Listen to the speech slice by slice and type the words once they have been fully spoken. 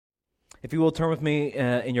If you will turn with me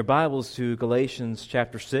in your Bibles to Galatians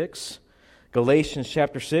chapter 6. Galatians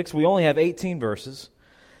chapter 6. We only have 18 verses,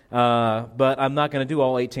 but I'm not going to do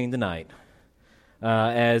all 18 tonight.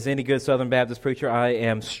 As any good Southern Baptist preacher, I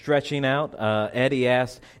am stretching out. Eddie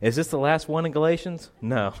asked, is this the last one in Galatians?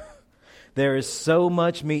 No. There is so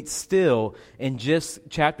much meat still in just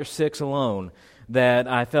chapter 6 alone that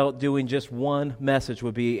I felt doing just one message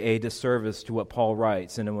would be a disservice to what Paul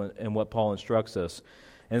writes and what Paul instructs us.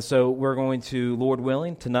 And so we're going to, Lord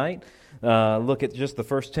willing, tonight, look at just the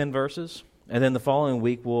first 10 verses, and then the following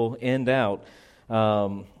week we'll end out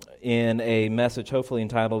in a message hopefully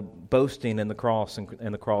entitled Boasting in the Cross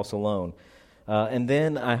and the Cross Alone. And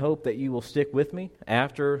then I hope that you will stick with me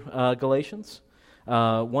after Galatians.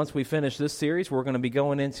 Once we finish this series, we're going to be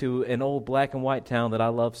going into an old black and white town that I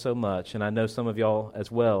love so much, and I know some of y'all as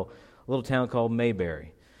well, a little town called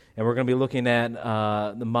Mayberry. And we're going to be looking at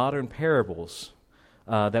the modern parables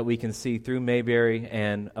that we can see through Mayberry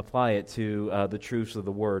and apply it to the truths of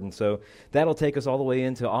the Word. And so that'll take us all the way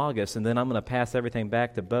into August, and then I'm going to pass everything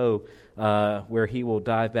back to Bo, where he will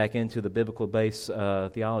dive back into the biblical-based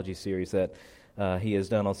theology series that he has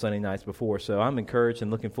done on Sunday nights before. So I'm encouraged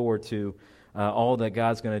and looking forward to all that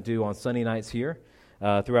God's going to do on Sunday nights here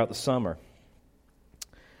throughout the summer.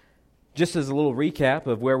 Just as a little recap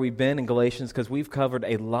of where we've been in Galatians, because we've covered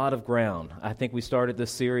a lot of ground. I think we started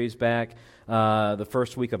this series back the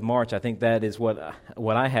first week of March. I think that is what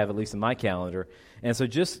I have, at least in my calendar. And so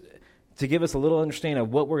just to give us a little understanding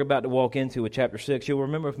of what we're about to walk into with chapter 6, you'll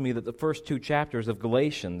remember with me that the first two chapters of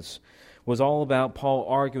Galatians was all about Paul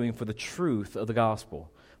arguing for the truth of the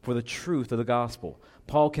gospel. For the truth of the gospel.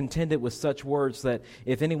 Paul contended with such words that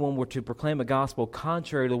if anyone were to proclaim a gospel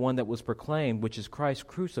contrary to the one that was proclaimed, which is Christ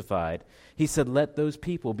crucified, he said, let those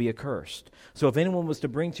people be accursed. So if anyone was to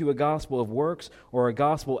bring to you a gospel of works or a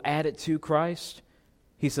gospel added to Christ,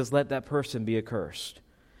 he says, let that person be accursed.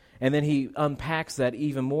 And then he unpacks that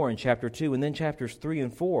even more in chapter 2. And then chapters 3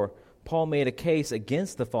 and 4, Paul made a case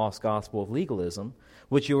against the false gospel of legalism,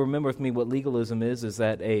 which you'll remember with me what legalism is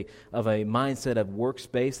that of a mindset of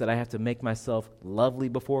works-based, that I have to make myself lovely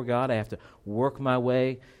before God. I have to work my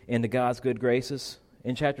way into God's good graces.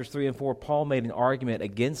 In chapters 3 and 4, Paul made an argument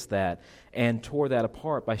against that and tore that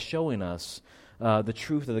apart by showing us the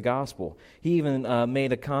truth of the gospel. He even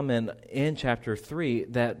made a comment in chapter 3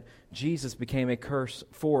 that Jesus became a curse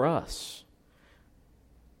for us.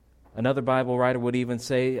 Another Bible writer would even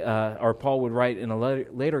say, or Paul would write in a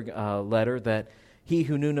later letter that he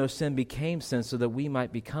who knew no sin became sin so that we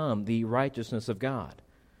might become the righteousness of God.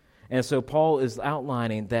 And so Paul is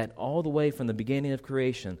outlining that all the way from the beginning of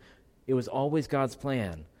creation, it was always God's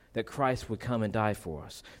plan that Christ would come and die for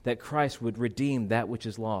us, that Christ would redeem that which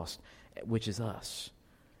is lost, which is us.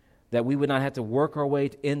 That we would not have to work our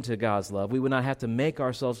way into God's love. We would not have to make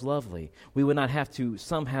ourselves lovely. We would not have to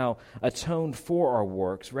somehow atone for our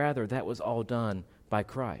works. Rather, that was all done by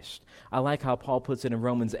Christ. I like how Paul puts it in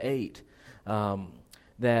Romans 8,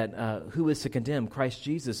 that who is to condemn? Christ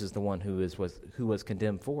Jesus is the one who was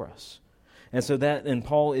condemned for us. And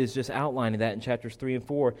Paul is just outlining that in chapters 3 and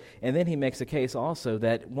 4. And then he makes a case also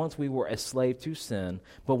that once we were a slave to sin,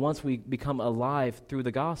 but once we become alive through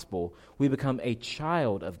the gospel, we become a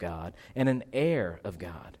child of God and an heir of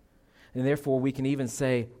God. And therefore we can even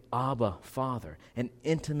say, Abba, Father, an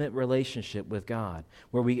intimate relationship with God,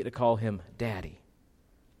 where we get to call him Daddy.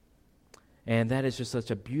 And that is just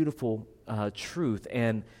such a beautiful truth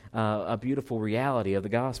and a beautiful reality of the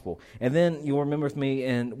gospel. And then you'll remember with me,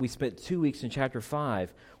 and we spent 2 weeks in chapter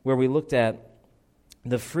 5 where we looked at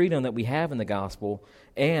the freedom that we have in the gospel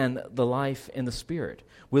and the life in the Spirit.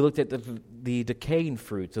 We looked at the decaying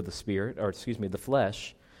fruits of the Spirit, the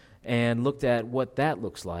flesh, and looked at what that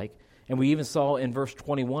looks like. And we even saw in verse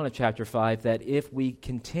 21 of chapter 5 that if we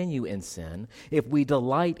continue in sin, if we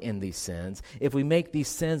delight in these sins, if we make these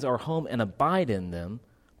sins our home and abide in them,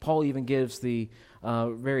 Paul even gives the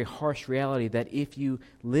very harsh reality that if you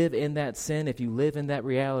live in that sin, if you live in that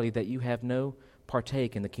reality, that you have no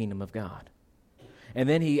partake in the kingdom of God. And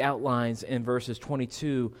then he outlines in verses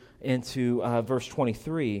 22 into verse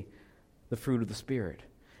 23 the fruit of the Spirit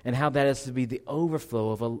and how that is to be the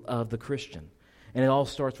overflow of the Christian. And it all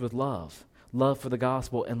starts with love for the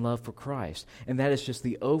gospel and love for Christ. And that is just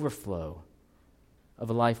the overflow of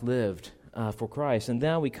a life lived for Christ. And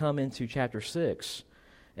now we come into chapter 6,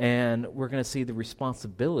 and we're going to see the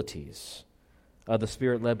responsibilities of the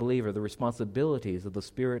Spirit-led believer, the responsibilities of the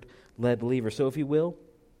Spirit-led believer. So if you will,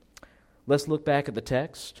 let's look back at the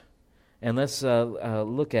text, and let's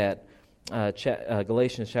look at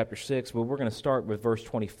Galatians chapter 6. But we're going to start with verse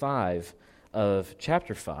 25 of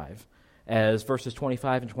chapter 5. As verses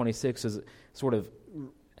 25 and 26 is sort of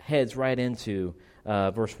heads right into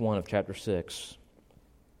verse 1 of chapter 6.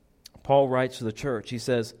 Paul writes to the church, he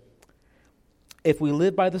says, "If we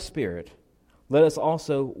live by the Spirit, let us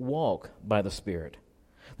also walk by the Spirit.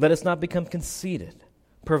 Let us not become conceited,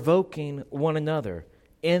 provoking one another,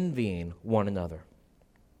 envying one another.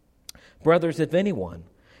 Brothers, if anyone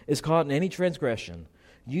is caught in any transgression,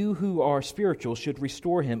 you who are spiritual should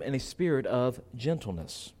restore him in a spirit of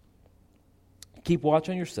gentleness. Keep watch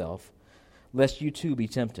on yourself, lest you too be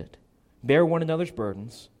tempted. Bear one another's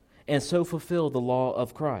burdens, and so fulfill the law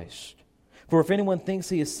of Christ. For if anyone thinks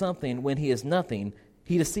he is something when he is nothing,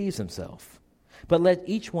 he deceives himself. But let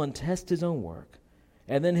each one test his own work,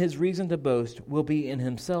 and then his reason to boast will be in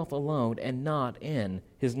himself alone and not in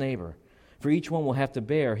his neighbor. For each one will have to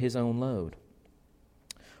bear his own load.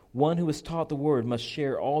 One who is taught the word must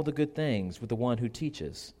share all the good things with the one who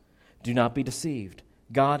teaches. Do not be deceived.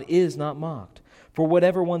 God is not mocked. For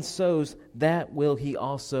whatever one sows, that will he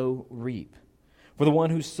also reap. For the one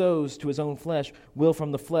who sows to his own flesh will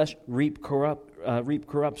from the flesh reap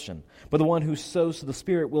corruption. But the one who sows to the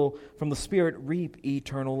Spirit will from the Spirit reap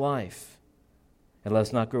eternal life. And let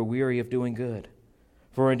us not grow weary of doing good,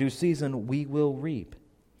 for in due season we will reap,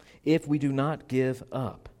 if we do not give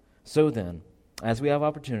up. So then, as we have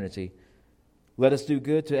opportunity, let us do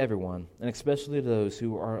good to everyone, and especially to those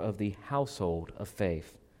who are of the household of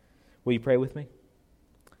faith." Will you pray with me?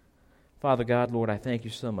 Father God, Lord, I thank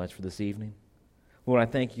you so much for this evening. Lord, I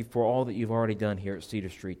thank you for all that you've already done here at Cedar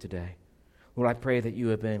Street today. Lord, I pray that you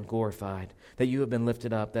have been glorified, that you have been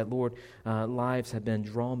lifted up, that, Lord, lives have been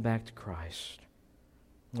drawn back to Christ.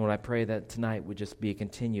 Lord, I pray that tonight would just be a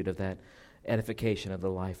continued of that edification of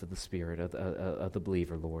the life of the Spirit, of the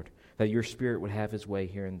believer, Lord, that your Spirit would have his way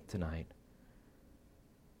here tonight.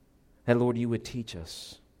 That, Lord, you would teach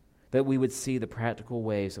us, that we would see the practical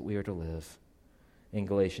ways that we are to live in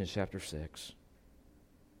Galatians chapter 6.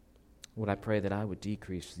 Lord, I pray that I would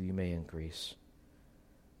decrease so that you may increase,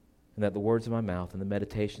 and that the words of my mouth and the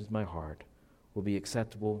meditations of my heart will be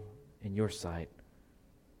acceptable in your sight.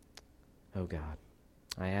 Oh God,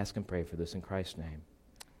 I ask and pray for this in Christ's name.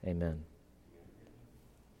 Amen.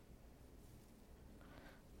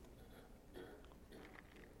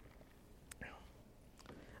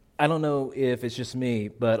 I don't know if it's just me,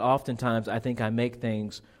 but oftentimes I think I make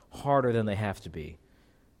things harder than they have to be.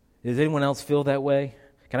 Does anyone else feel that way?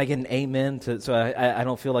 Can I get an amen so I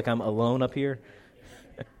don't feel like I'm alone up here?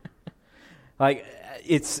 Like,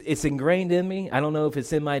 it's ingrained in me. I don't know if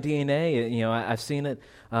it's in my DNA. You know, I've seen it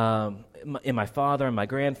in my father and my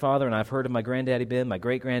grandfather, and I've heard of my granddaddy Ben, my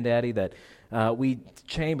great-granddaddy, that we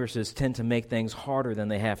Chamberses tend to make things harder than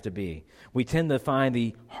they have to be. We tend to find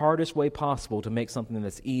the hardest way possible to make something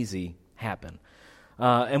that's easy happen.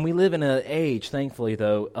 And we live in an age, thankfully,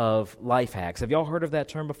 though, of life hacks. Have y'all heard of that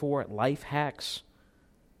term before, life hacks?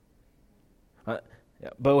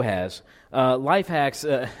 Bo has. Life hacks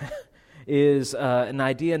is an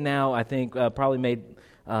idea now, I think, probably made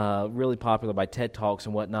really popular by TED Talks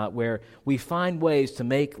and whatnot, where we find ways to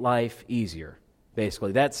make life easier,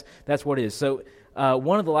 basically. That's what it is. So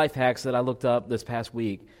one of the life hacks that I looked up this past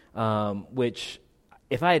week, which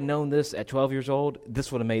if I had known this at 12 years old,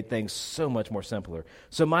 this would have made things so much more simpler.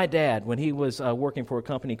 So my dad, when he was working for a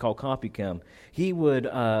company called CompuChem, he would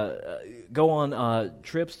go on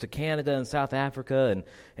trips to Canada and South Africa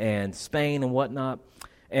and Spain and whatnot,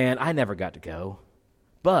 and I never got to go.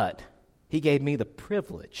 But he gave me the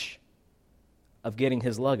privilege of getting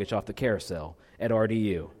his luggage off the carousel at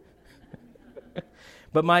RDU.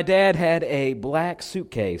 But my dad had a black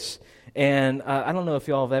suitcase, and I don't know if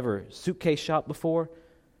y'all have ever suitcase shopped before,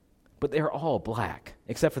 but they're all black,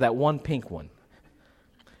 except for that one pink one.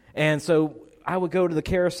 And so I would go to the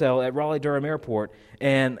carousel at Raleigh-Durham Airport,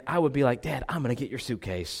 and I would be like, "Dad, I'm going to get your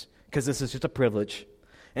suitcase, because this is just a privilege."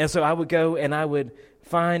 And so I would go, and I would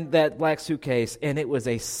find that black suitcase, and it was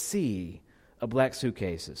a sea of black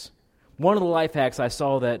suitcases. One of the life hacks I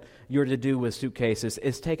saw that you're to do with suitcases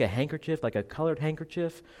is take a handkerchief, like a colored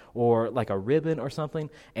handkerchief, or like a ribbon or something,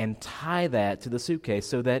 and tie that to the suitcase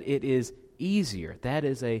so that it is easier. That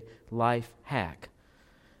is a life hack.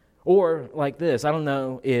 Or like this, I don't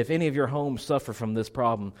know if any of your homes suffer from this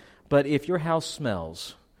problem, but if your house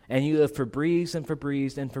smells, and you have Febreze and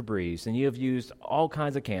Febreze and Febreze, and you have used all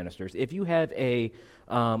kinds of canisters, if you have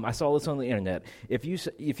I saw this on the internet, if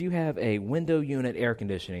you have a window unit air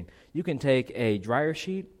conditioning, you can take a dryer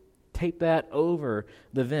sheet, tape that over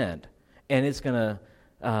the vent, and it's going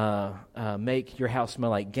to make your house smell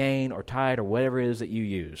like Gain or Tide or whatever it is that you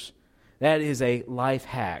use. That is a life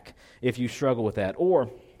hack if you struggle with that.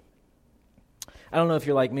 Or, I don't know if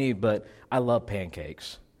you're like me, but I love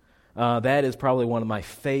pancakes. That is probably one of my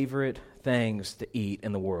favorite things to eat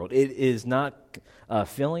in the world. It is not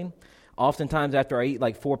filling. Oftentimes after I eat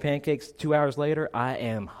like 4 pancakes, 2 hours later, I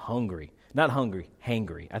am hungry. Not hungry,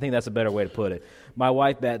 hangry. I think that's a better way to put it. My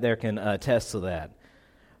wife back there can attest to that.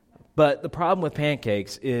 But the problem with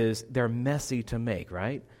pancakes is they're messy to make,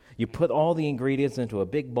 right? You put all the ingredients into a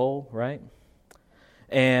big bowl, right?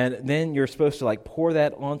 And then you're supposed to like pour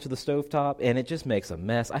that onto the stovetop, and it just makes a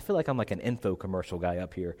mess. I feel like I'm like an info commercial guy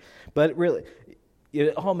up here. But really,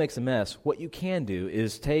 it all makes a mess. What you can do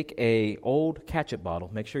is take a old ketchup bottle,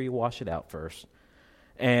 make sure you wash it out first,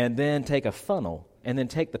 and then take a funnel, and then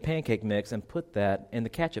take the pancake mix and put that in the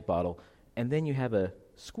ketchup bottle, and then you have a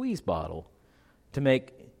squeeze bottle to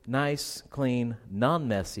make nice, clean,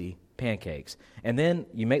 non-messy pancakes. And then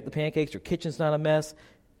you make the pancakes, your kitchen's not a mess,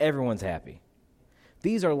 everyone's happy.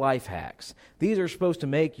 These are life hacks. These are supposed to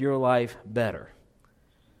make your life better.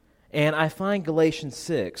 And I find Galatians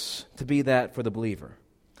 6 to be that for the believer.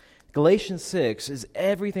 Galatians 6 is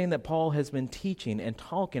everything that Paul has been teaching and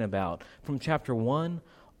talking about from chapter 1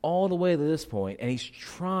 all the way to this point, and he's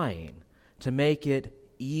trying to make it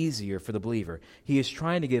easier for the believer. He is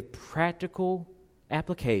trying to give practical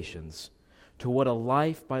applications to what a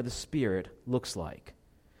life by the Spirit looks like.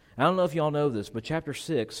 I don't know if y'all know this, but chapter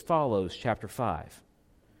 6 follows chapter 5.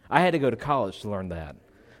 I had to go to college to learn that.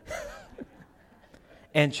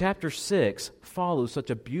 And chapter 6 follows such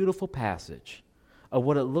a beautiful passage of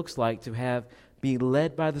what it looks like to be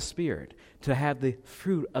led by the Spirit, to have the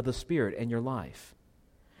fruit of the Spirit in your life.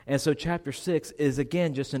 And so chapter 6 is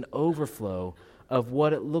again just an overflow of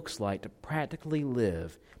what it looks like to practically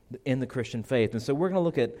live in the Christian faith. And so we're going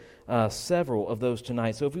to look at several of those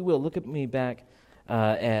tonight. So if we will, look at me back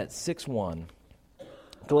at 6:1,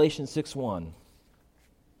 Galatians 6:1.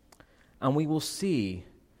 And we will see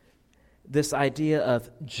this idea of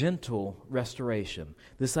gentle restoration.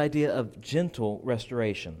 This idea of gentle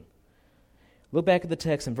restoration. Look back at the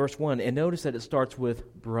text in verse 1 and notice that it starts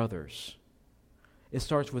with brothers. It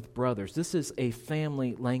starts with brothers. This is a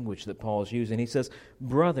family language that Paul is using. He says,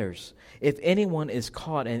 brothers, if anyone is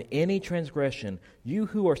caught in any transgression, you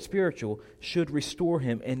who are spiritual should restore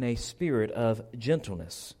him in a spirit of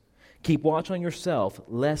gentleness. Keep watch on yourself,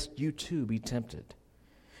 lest you too be tempted.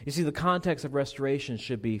 You see, the context of restoration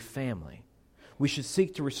should be family. We should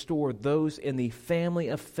seek to restore those in the family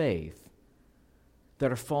of faith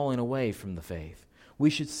that are falling away from the faith. We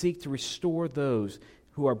should seek to restore those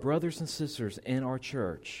who are brothers and sisters in our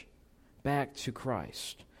church back to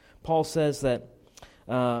Christ. Paul says that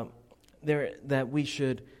that we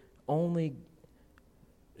should only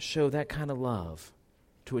show that kind of love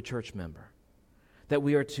to a church member. That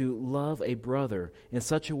we are to love a brother in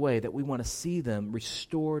such a way that we want to see them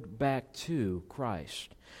restored back to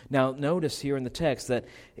Christ. Now, notice here in the text that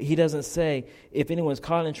he doesn't say, if anyone's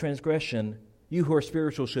caught in transgression, you who are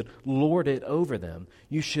spiritual should lord it over them.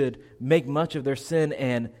 You should make much of their sin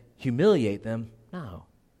and humiliate them. No.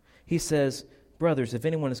 He says, brothers, if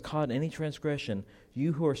anyone is caught in any transgression,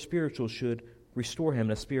 you who are spiritual should restore him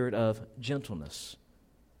in a spirit of gentleness.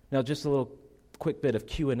 Now, just a little quick bit of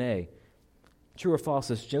Q&A. True or false,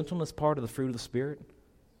 is gentleness part of the fruit of the Spirit?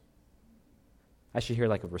 I should hear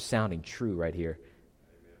like a resounding true right here.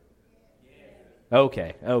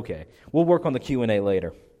 Okay. We'll work on the Q&A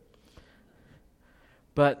later.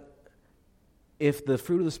 But if the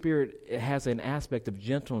fruit of the Spirit has an aspect of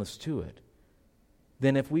gentleness to it,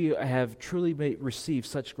 then if we have truly received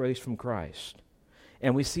such grace from Christ,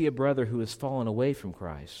 and we see a brother who has fallen away from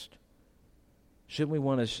Christ, shouldn't we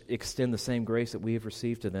want to extend the same grace that we have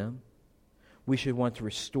received to them? We should want to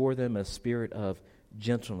restore them in a spirit of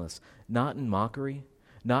gentleness, not in mockery,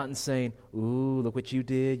 not in saying, ooh, look what you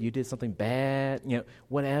did something bad,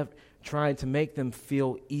 whatever, trying to make them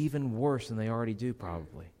feel even worse than they already do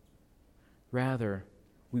probably. Rather,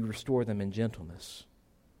 we restore them in gentleness.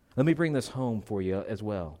 Let me bring this home for you as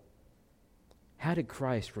well. How did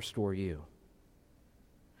Christ restore you?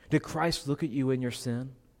 Did Christ look at you in your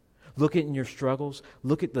sin? Look at in your struggles.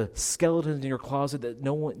 Look at the skeletons in your closet that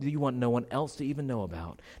you want no one else to even know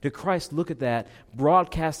about. Did Christ look at that,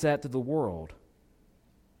 broadcast that to the world?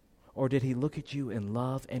 Or did he look at you in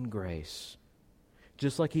love and grace,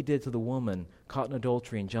 just like he did to the woman caught in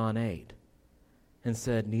adultery in John 8, and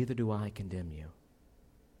said, neither do I condemn you?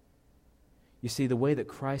 You see, the way that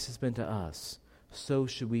Christ has been to us, so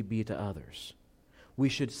should we be to others. We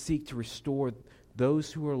should seek to restore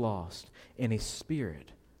those who are lost in a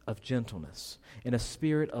spirit of gentleness, in a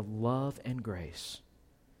spirit of love and grace.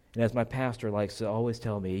 And as my pastor likes to always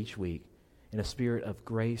tell me each week, in a spirit of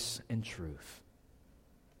grace and truth.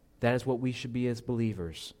 That is what we should be as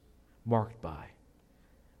believers marked by.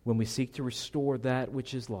 When we seek to restore that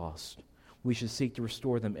which is lost, we should seek to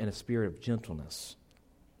restore them in a spirit of gentleness.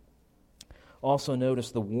 Also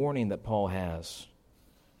notice the warning that Paul has.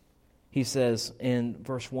 He says in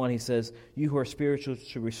verse 1, he says, you who are spiritual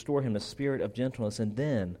should restore him a spirit of gentleness, and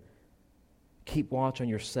then keep watch on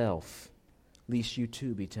yourself, lest you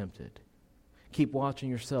too be tempted. Keep watch on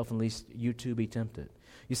yourself, and lest you too be tempted.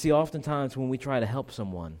 You see, oftentimes when we try to help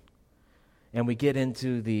someone, and we get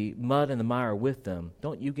into the mud and the mire with them,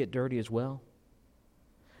 don't you get dirty as well?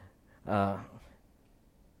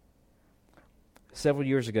 Several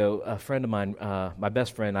years ago, a friend of mine, my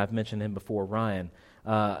best friend, I've mentioned him before, Ryan,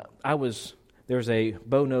 there's a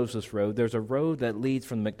Bo knows this road. There's a road that leads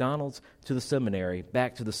from McDonald's to the seminary,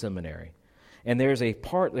 back to the seminary. And there's a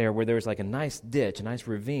part there where there's like a nice ditch, a nice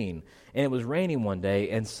ravine. And it was raining one day,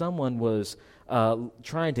 and someone was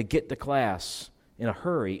trying to get to class in a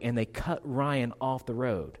hurry, and they cut Ryan off the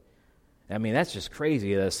road. I mean, that's just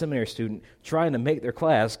crazy. A seminary student trying to make their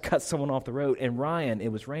class cut someone off the road, and Ryan, it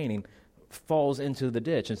was raining, falls into the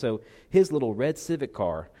ditch. And so his little red Civic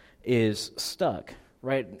car is stuck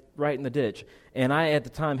right in the ditch. And I, at the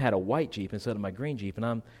time, had a white Jeep instead of my green Jeep, and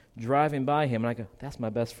I'm driving by him, and I go, that's my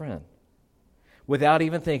best friend. Without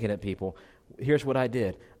even thinking it, people, here's what I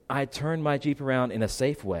did. I turned my Jeep around in a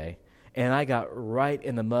safe way, and I got right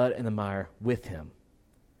in the mud and the mire with him.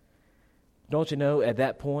 Don't you know, at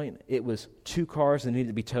that point, it was 2 cars that needed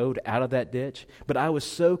to be towed out of that ditch. But I was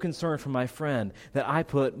so concerned for my friend that I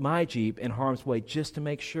put my Jeep in harm's way just to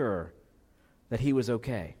make sure that he was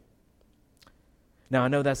okay. Now, I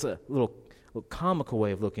know that's a little comical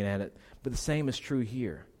way of looking at it, but the same is true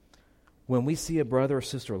here. When we see a brother or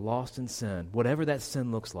sister lost in sin, whatever that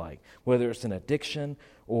sin looks like, whether it's an addiction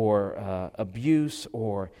or abuse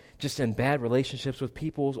or just in bad relationships with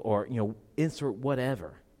people or, insert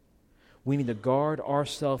whatever, we need to guard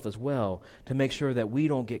ourselves as well to make sure that we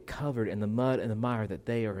don't get covered in the mud and the mire that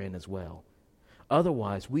they are in as well.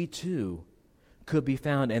 Otherwise, we too could be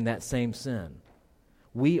found in that same sin.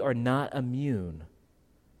 We are not immune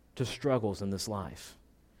to struggles in this life.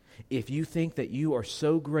 If you think that you are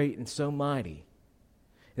so great and so mighty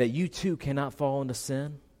that you too cannot fall into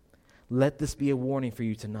sin, let this be a warning for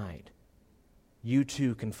you tonight. You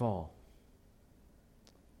too can fall.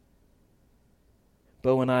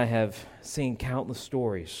 Bo and I have seen countless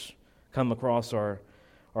stories come across our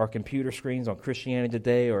computer screens on Christianity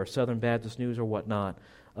Today or Southern Baptist News or whatnot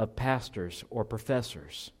of pastors or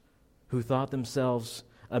professors who thought themselves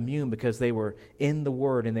immune because they were in the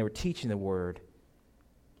Word and they were teaching the Word,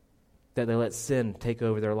 that they let sin take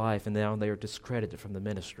over their life and now they are discredited from the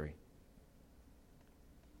ministry.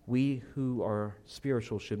 We who are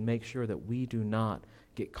spiritual should make sure that we do not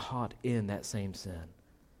get caught in that same sin.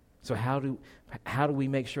 So how do we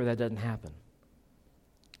make sure that doesn't happen?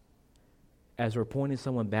 As we're pointing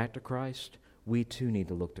someone back to Christ, we too need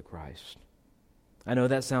to look to Christ. I know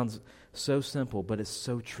that sounds so simple, but it's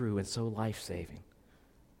so true and so life-saving.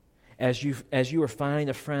 As you are finding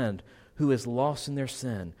a friend who is lost in their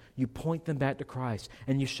sin, you point them back to Christ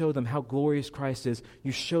and you show them how glorious Christ is.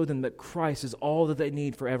 You show them that Christ is all that they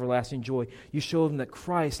need for everlasting joy. You show them that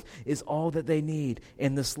Christ is all that they need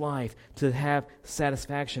in this life to have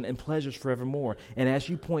satisfaction and pleasures forevermore. And as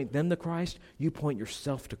you point them to Christ, you point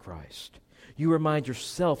yourself to Christ. You remind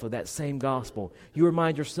yourself of that same gospel. You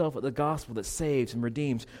remind yourself of the gospel that saves and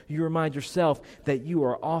redeems. You remind yourself that you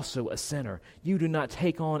are also a sinner. You do not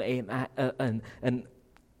take on an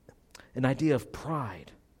idea of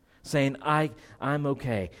pride, saying, I'm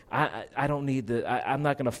okay. I don't need I'm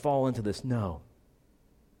not going to fall into this. No.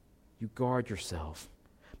 You guard yourself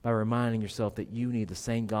by reminding yourself that you need the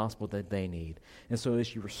same gospel that they need. And so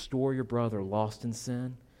as you restore your brother lost in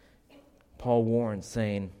sin, Paul warns,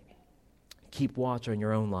 saying, keep watch on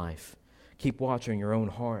your own life. Keep watch on your own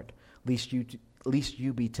heart, lest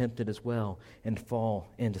you be tempted as well and fall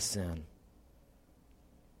into sin.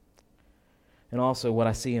 And also what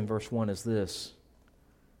I see in verse 1 is this.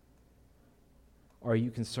 Are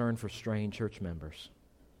you concerned for straying church members?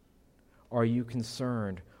 Are you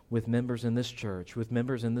concerned with members in this church, with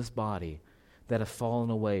members in this body that have fallen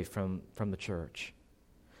away from the church?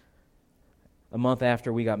 A month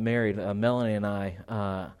after we got married, Melanie and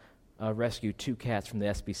I rescued 2 cats from the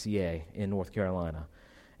SPCA in North Carolina.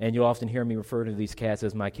 And you'll often hear me refer to these cats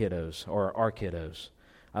as my kiddos, or our kiddos.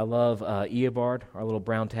 I love Eobard, our little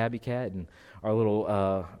brown tabby cat, and our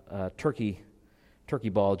little turkey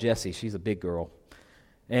ball, Jessie. She's a big girl.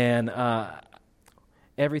 And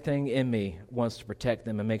everything in me wants to protect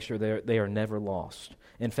them and make sure they are never lost.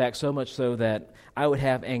 In fact, so much so that I would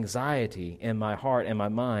have anxiety in my heart and my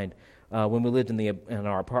mind when we lived in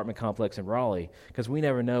our apartment complex in Raleigh, because we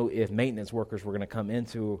never know if maintenance workers were going to come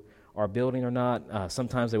into our building or not.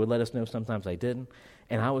 Sometimes they would let us know, sometimes they didn't.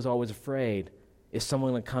 And I was always afraid, is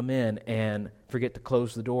someone going to come in and forget to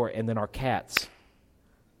close the door, and then our cats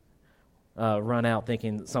run out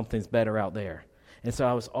thinking something's better out there. And so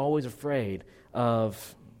I was always afraid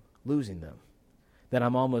of losing them, that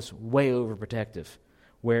I'm almost way overprotective,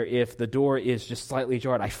 where if the door is just slightly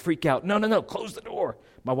ajar, I freak out. No, close the door.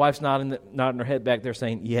 My wife's nodding her head back there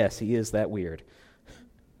saying, yes, he is that weird.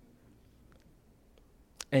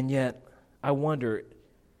 And yet, I wonder,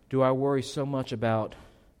 do I worry so much about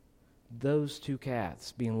those two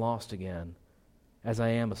cats being lost again as I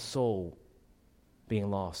am a soul being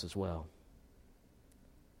lost as well?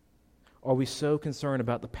 Are we so concerned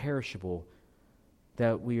about the perishable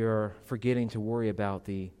that we are forgetting to worry about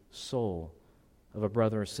the soul of a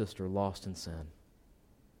brother or sister lost in sin?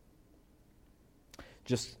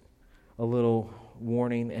 Just a little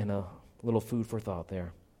warning and a little food for thought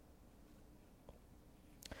there.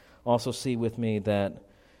 Also see with me that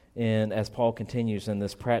as Paul continues in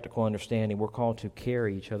this practical understanding, we're called to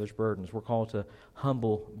carry each other's burdens. We're called to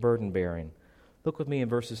humble burden bearing. Look with me in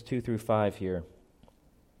verses 2 through 5 here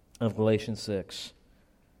of Galatians 6.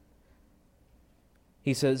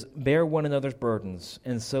 He says, bear one another's burdens,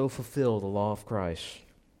 and so fulfill the law of Christ.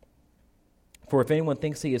 For if anyone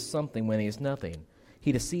thinks he is something when he is nothing,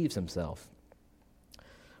 he deceives himself.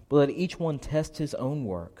 But let each one test his own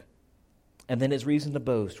work, and then his reason to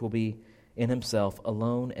boast will be in himself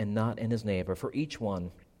alone and not in his neighbor. For each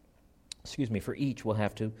will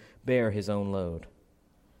have to bear his own load.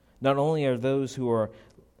 Not only are those who are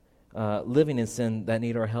living in sin that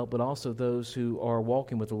need our help, but also those who are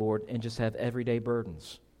walking with the Lord and just have everyday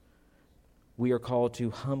burdens. We are called to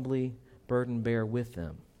humbly burden bear with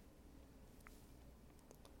them.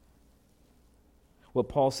 What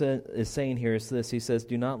Paul is saying here is this. He says,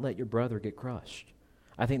 do not let your brother get crushed.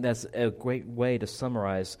 I think that's a great way to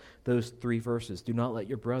summarize those 3 verses. Do not let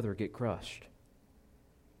your brother get crushed.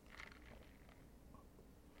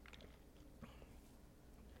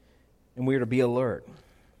 And we are to be alert.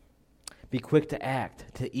 Be quick to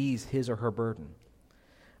act to ease his or her burden.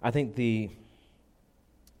 I think the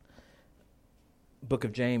book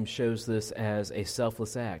of James shows this as a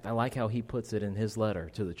selfless act. I like how he puts it in his letter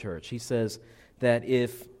to the church. He says that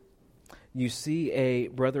if you see a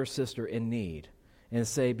brother or sister in need and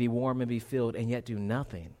say, be warm and be filled, and yet do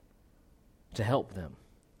nothing to help them,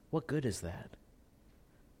 what good is that?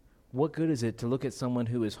 What good is it to look at someone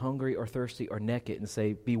who is hungry or thirsty or naked and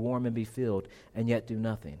say, be warm and be filled, and yet do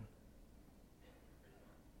nothing?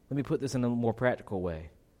 Let me put this in a more practical way.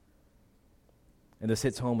 And this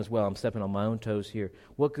hits home as well. I'm stepping on my own toes here.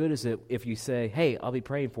 What good is it if you say, hey, I'll be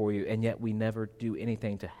praying for you, and yet we never do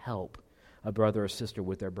anything to help a brother or sister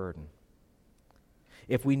with their burden?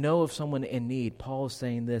 If we know of someone in need, Paul is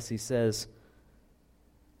saying this. He says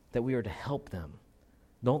that we are to help them.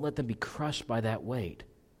 Don't let them be crushed by that weight,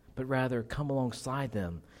 but rather come alongside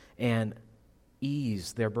them and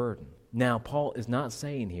ease their burden. Now, Paul is not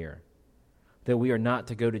saying here that we are not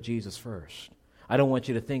to go to Jesus first. I don't want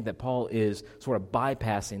you to think that Paul is sort of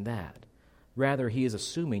bypassing that. Rather, he is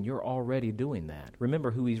assuming you're already doing that.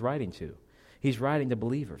 Remember who he's writing to. He's writing to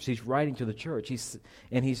believers. He's writing to the church. He's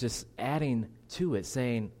just adding to it,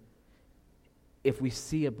 saying, if we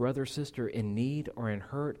see a brother or sister in need or in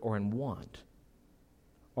hurt or in want,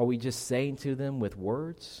 are we just saying to them with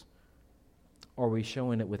words? Or are we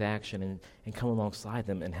showing it with action and come alongside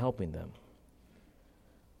them and helping them?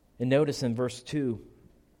 And notice in verse 2,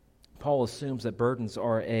 Paul assumes that burdens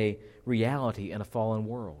are a reality in a fallen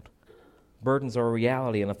world. Burdens are a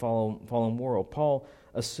reality in a fallen world. Paul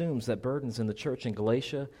assumes that burdens in the church in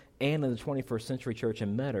Galatia and in the 21st century church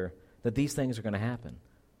in Metter, that these things are going to happen.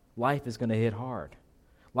 Life is going to hit hard.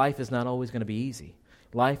 Life is not always going to be easy.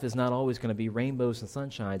 Life is not always going to be rainbows and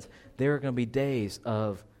sunshines. There are going to be days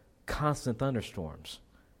of constant thunderstorms,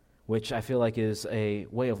 which I feel like is a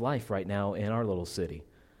way of life right now in our little city.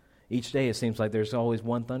 Each day it seems like there's always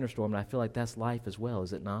one thunderstorm, and I feel like that's life as well,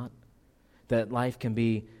 is it not? That life can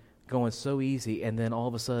be going so easy, and then all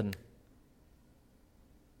of a sudden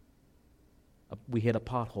we hit a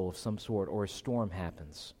pothole of some sort or a storm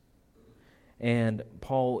happens. And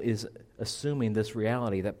Paul is assuming this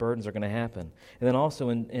reality that burdens are going to happen. And then also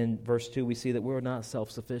in verse 2 we see that we're not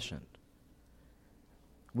self-sufficient.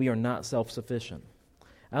 We are not self-sufficient.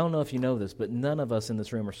 I don't know if you know this, but none of us in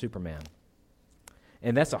this room are Superman.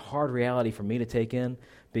 And that's a hard reality for me to take in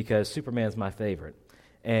because Superman's my favorite.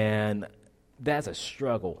 And that's a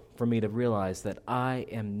struggle for me to realize that I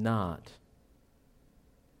am not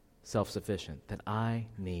self-sufficient, that I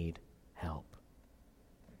need help.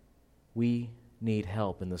 We need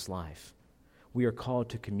help in this life. We are called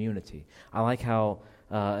to community. I like how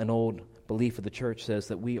an old belief of the church says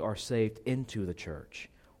that we are saved into the church.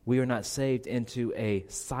 We are not saved into a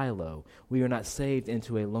silo. We are not saved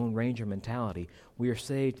into a Lone Ranger mentality. We are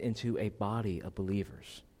saved into a body of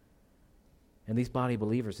believers. And these body of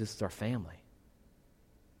believers, this is our family.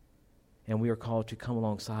 And we are called to come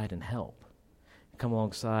alongside and help. Come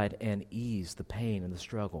alongside and ease the pain and the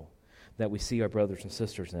struggle that we see our brothers and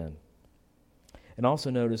sisters in. And also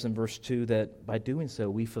notice in verse 2 that by doing so,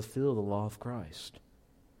 we fulfill the law of Christ.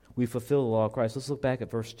 We fulfill the law of Christ. Let's look back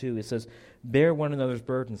at verse 2. It says, bear one another's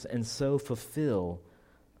burdens and so fulfill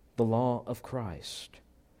the law of Christ.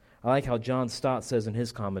 I like how John Stott says in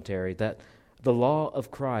his commentary that the law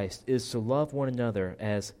of Christ is to love one another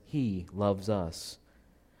as he loves us.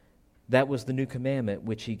 That was the new commandment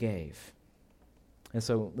which he gave. And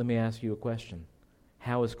so let me ask you a question.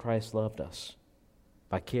 How has Christ loved us?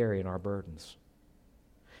 By carrying our burdens.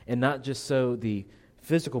 And not just so the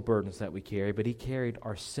physical burdens that we carry, but he carried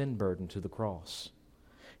our sin burden to the cross.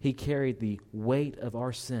 He carried the weight of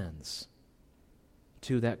our sins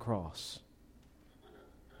to that cross.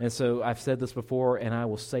 And so I've said this before, and I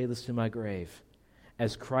will say this to my grave.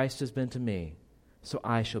 As Christ has been to me, so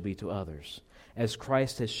I shall be to others. As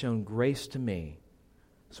Christ has shown grace to me,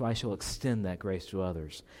 so I shall extend that grace to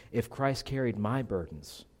others. If Christ carried my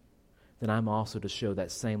burdens, then I'm also to show that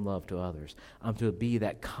same love to others. I'm to be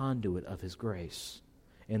that conduit of his grace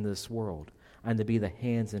in this world. I'm to be the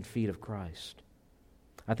hands and feet of Christ.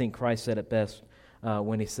 I think Christ said it best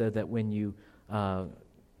when he said that when you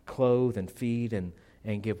clothe and feed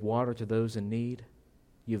and give water to those in need,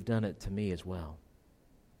 you've done it to me as well.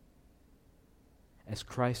 As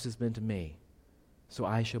Christ has been to me, so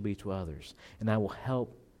I shall be to others. And I will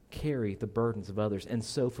help carry the burdens of others and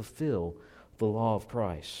so fulfill the law of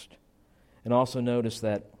Christ. And also notice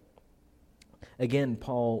that, again,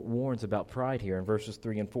 Paul warns about pride here in verses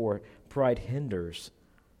 3 and 4. Pride hinders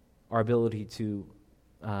our ability to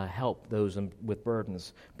help those with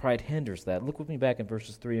burdens. Pride hinders that. Look with me back in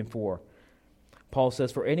verses 3 and 4. Paul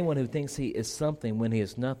says, for anyone who thinks he is something when he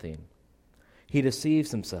is nothing, he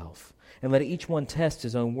deceives himself. And let each one test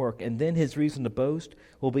his own work, and then his reason to boast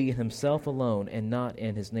will be in himself alone and not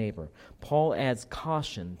in his neighbor. Paul adds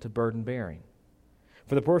caution to burden bearing.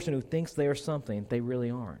 For the person who thinks they are something, they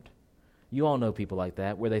really aren't. You all know people like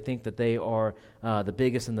that, where they think that they are the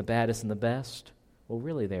biggest and the baddest and the best. Well,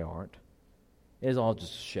 really they aren't. It is all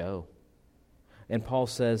just a show. And Paul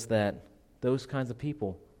says that those kinds of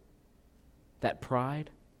people, that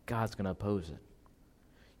pride, God's going to oppose it.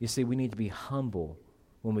 You see, we need to be humble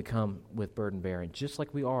when we come with burden bearing. Just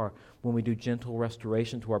like we are when we do gentle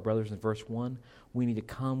restoration to our brothers in verse 1, we need to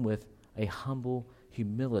come with a humble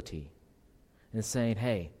humility and saying,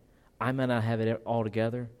 hey, I might not have it all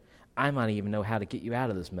together. I might even know how to get you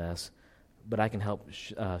out of this mess, but I can help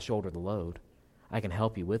shoulder the load. I can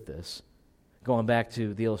help you with this. Going back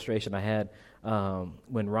to the illustration I had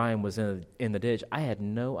when Ryan was in the ditch, I had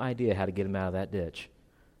no idea how to get him out of that ditch.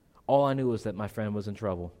 All I knew was that my friend was in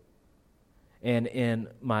trouble. And in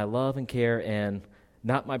my love and care and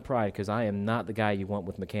not my pride, because I am not the guy you want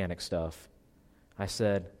with mechanic stuff, I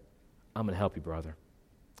said, I'm going to help you, brother.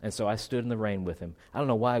 And so I stood in the rain with him. I don't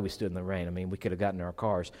know why we stood in the rain. I mean, we could have gotten in our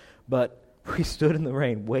cars. But we stood in the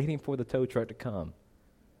rain waiting for the tow truck to come.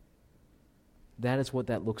 That is what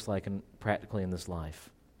that looks like practically in this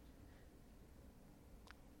life.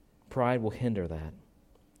 Pride will hinder that.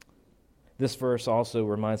 This verse also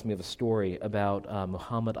reminds me of a story about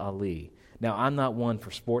Muhammad Ali. Now, I'm not one for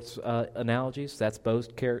sports analogies. That's Bo's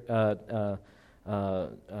area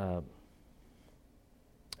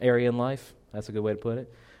in life. That's a good way to put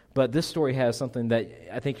it. But this story has something that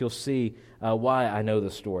I think you'll see why I know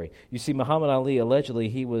this story. You see, Muhammad Ali, allegedly,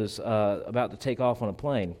 he was about to take off on a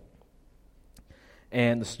plane.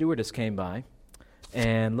 And the stewardess came by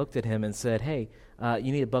and looked at him and said, hey,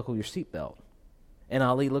 you need to buckle your seatbelt. And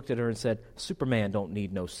Ali looked at her and said, Superman don't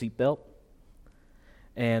need no seatbelt.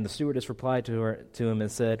 And the stewardess replied to him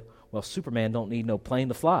and said, well, Superman don't need no plane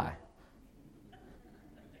to fly.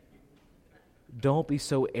 Don't be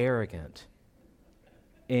so arrogant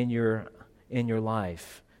in your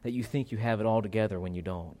life that you think you have it all together when you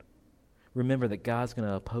don't. Remember that God's going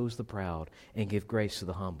to oppose the proud and give grace to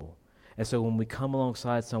the humble. And so when we come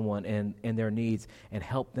alongside someone in their needs and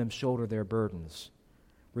help them shoulder their burdens,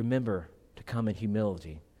 remember to come in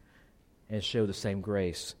humility and show the same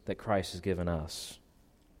grace that Christ has given us.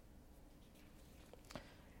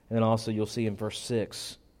 And then also you'll see in verse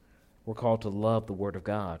 6, we're called to love the Word of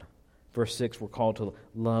God. Verse 6, we're called to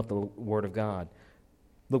love the Word of God.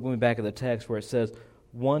 Look with me back at the text where it says,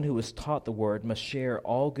 one who is taught the Word must share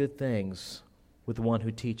all good things with the one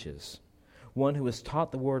who teaches. One who is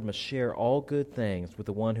taught the word must share all good things with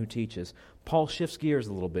the one who teaches. Paul shifts gears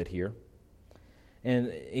a little bit here,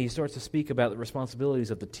 and he starts to speak about the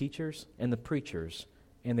responsibilities of the teachers and the preachers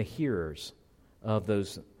and the hearers of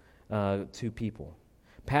those two people.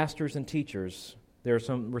 Pastors and teachers, there are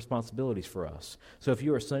some responsibilities for us. So if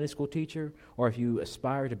you're a Sunday school teacher, or if you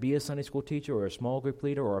aspire to be a Sunday school teacher, or a small group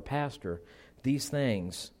leader, or a pastor, these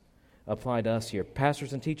things apply to us here.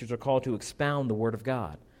 Pastors and teachers are called to expound the Word of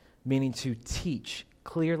God, meaning to teach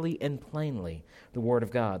clearly and plainly the Word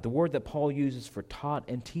of God. The word that Paul uses for taught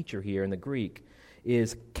and teacher here in the Greek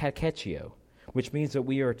is katecheo, which means that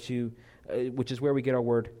we are to, which is where we get our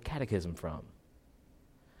word catechism from.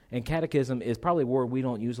 And catechism is probably a word we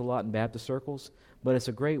don't use a lot in Baptist circles, but it's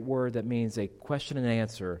a great word that means a question and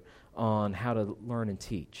answer on how to learn and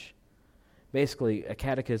teach. Basically, a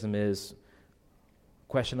catechism is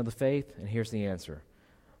question of the faith, and here's the answer.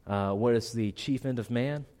 What is the chief end of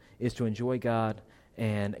man? Is to enjoy God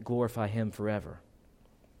and glorify Him forever.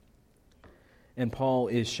 And Paul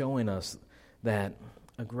is showing us that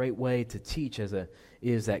a great way to teach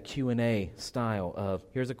is that Q&A style of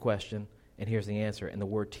here's a question and here's the answer, and the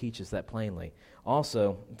word teaches that plainly.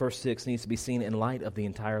 Also, verse 6 needs to be seen in light of the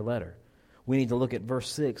entire letter. We need to look at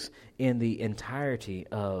verse 6 in the entirety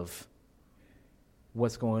of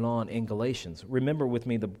what's going on in Galatians. Remember with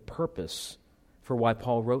me the purpose for why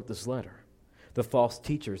Paul wrote this letter. The false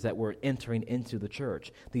teachers that were entering into the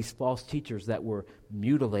church, these false teachers that were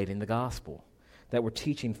mutilating the gospel, that were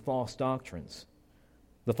teaching false doctrines.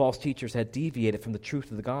 The false teachers had deviated from the truth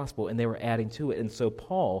of the gospel, and they were adding to it. And so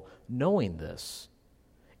Paul, knowing this,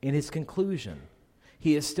 in his conclusion,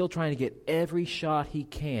 he is still trying to get every shot he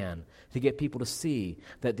can to get people to see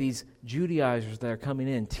that these Judaizers that are coming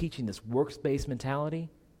in teaching this works-based mentality,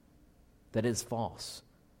 that is false.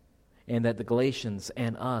 And that the Galatians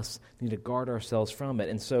and us need to guard ourselves from it.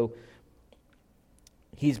 And so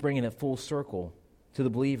he's bringing it full circle to the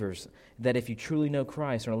believers that if you truly know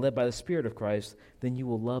Christ and are led by the Spirit of Christ, then you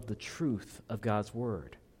will love the truth of God's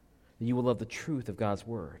Word. You will love the truth of God's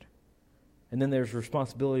Word. And then there's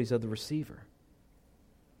responsibilities of the receiver.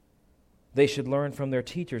 They should learn from their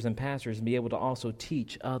teachers and pastors and be able to also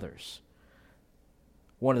teach others.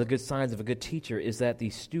 One of the good signs of a good teacher is that the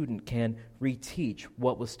student can reteach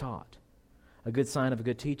what was taught. A good sign of a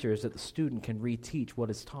good teacher is that the student can reteach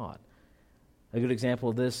what is taught. A good example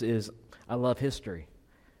of this is, I love history.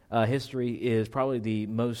 History is probably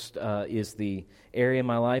is the area in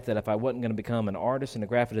my life that if I wasn't going to become an artist and a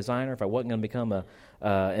graphic designer, if I wasn't going to become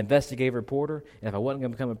an investigative reporter, and if I wasn't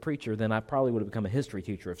going to become a preacher, then I probably would have become a history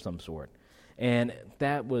teacher of some sort. And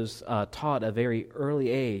that was taught at a very early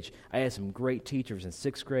age. I had some great teachers in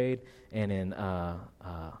 6th grade and in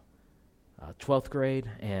 12th grade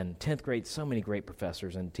and 10th grade, so many great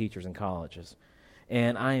professors and teachers in colleges.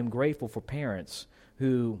 And I am grateful for parents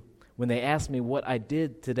who, when they asked me what I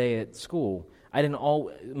did today at school,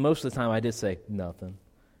 most of the time I did say, nothing.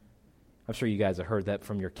 I'm sure you guys have heard that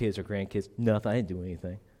from your kids or grandkids. Nothing, I didn't do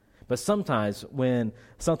anything. But sometimes when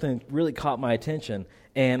something really caught my attention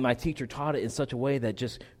and my teacher taught it in such a way that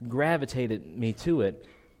just gravitated me to it,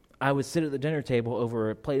 I would sit at the dinner table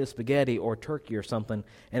over a plate of spaghetti or turkey or something,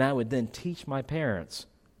 and I would then teach my parents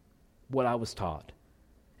what I was taught.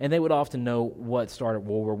 And they would often know what started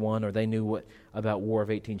World War I, or they knew what about War of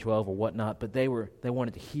 1812 or whatnot, but they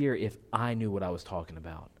wanted to hear if I knew what I was talking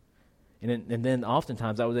about. And then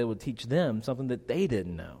oftentimes I was able to teach them something that they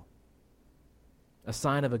didn't know. A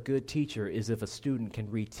sign of a good teacher is if a student can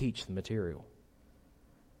reteach the material.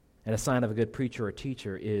 And a sign of a good preacher or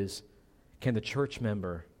teacher is, can the church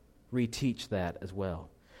member reteach that as well?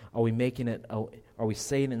 Are we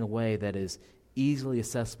saying it in a way that is easily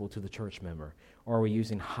accessible to the church member? Or are we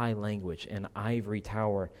using high language and ivory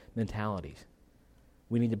tower mentalities?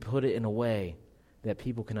 We need to put it in a way that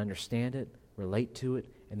people can understand it, relate to it,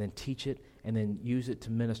 and then teach it, and then use it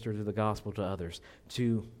to minister to the gospel to others,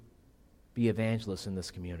 to be evangelists in this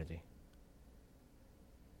community.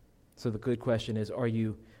 So the good question is, are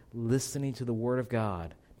you listening to the Word of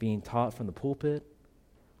God being taught from the pulpit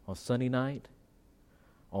on Sunday night,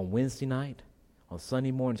 on Wednesday night, on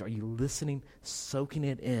Sunday mornings? Are you listening, soaking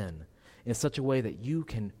it in such a way that you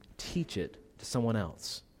can teach it to someone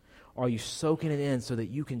else? Are you soaking it in so that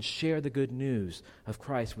you can share the good news of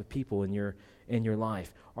Christ with people in your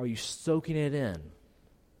life? Are you soaking it in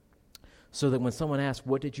so that when someone asks,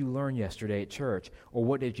 what did you learn yesterday at church? Or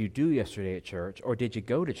what did you do yesterday at church? Or did you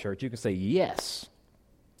go to church? You can say, yes.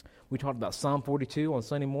 We talked about Psalm 42 on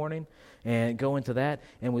Sunday morning and go into that.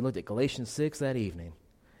 And we looked at Galatians 6 that evening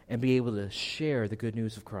and be able to share the good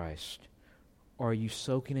news of Christ. Or are you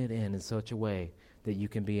soaking it in such a way that you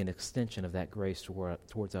can be an extension of that grace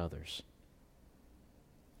towards others?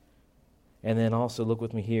 And then also look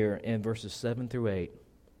with me here in verses 7 through 8,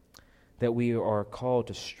 that we are called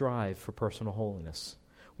to strive for personal holiness.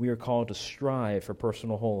 We are called to strive for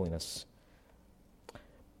personal holiness.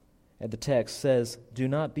 And the text says, "Do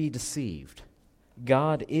not be deceived.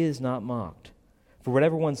 God is not mocked. For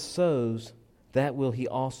whatever one sows, that will he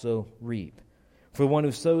also reap. For the one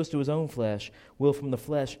who sows to his own flesh will from the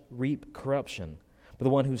flesh reap corruption. But the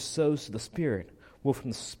one who sows to the Spirit will from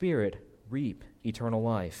the Spirit reap eternal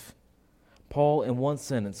life." Paul, in one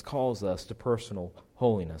sentence, calls us to personal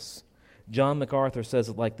holiness. John MacArthur says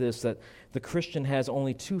it like this, that the Christian has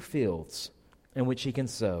only two fields in which he can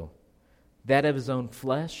sow, that of his own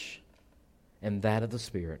flesh and that of the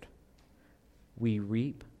Spirit. We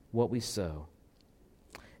reap what we sow.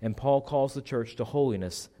 And Paul calls the church to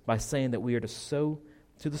holiness by saying that we are to sow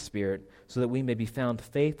to the Spirit so that we may be found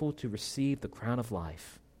faithful to receive the crown of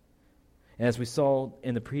life. And as we saw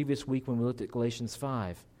in the previous week when we looked at Galatians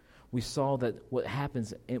 5, we saw that what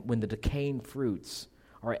happens when the decaying fruits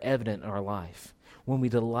are evident in our life, when we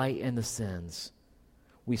delight in the sins,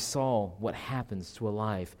 we saw what happens to a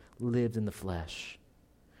life lived in the flesh.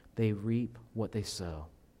 They reap what they sow.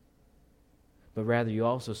 But rather, you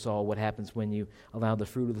also saw what happens when you allow the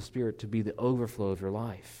fruit of the Spirit to be the overflow of your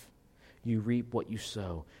life. You reap what you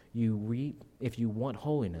sow. You reap, if you want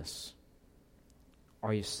holiness,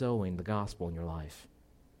 are you sowing the gospel in your life?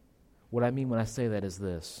 What I mean when I say that is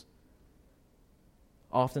this.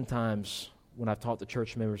 Oftentimes, when I've talked to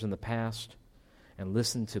church members in the past and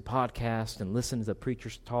listened to podcasts and listened to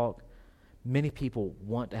preachers talk, many people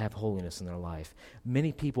want to have holiness in their life.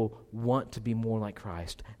 Many people want to be more like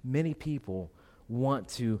Christ. Many people want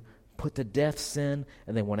to put to death sin,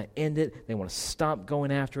 and they want to end it. They want to stop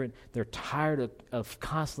going after it. They're tired of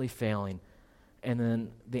constantly failing. And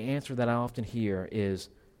then the answer that I often hear is,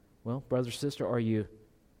 well, brother, sister, are you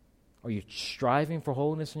striving for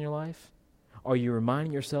holiness in your life? Are you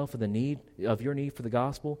reminding yourself of your need for the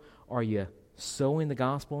gospel? Are you sowing the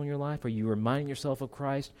gospel in your life? Are you reminding yourself of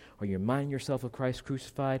Christ? Are you reminding yourself of Christ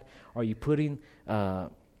crucified? Are you putting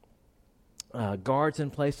guards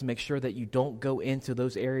in place to make sure that you don't go into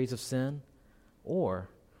those areas of sin? Or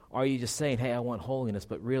are you just saying, hey, I want holiness,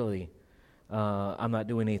 but really I'm not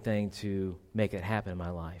doing anything to make it happen in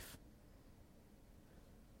my life?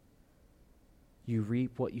 You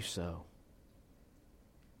reap what you sow.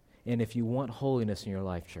 And if you want holiness in your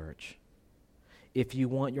life, church, if you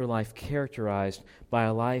want your life characterized by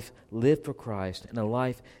a life lived for Christ and a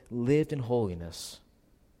life lived in holiness,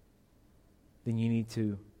 then you need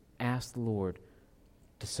to ask the Lord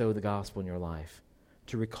to sow the gospel in your life,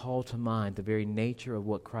 to recall to mind the very nature of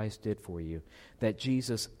what Christ did for you, that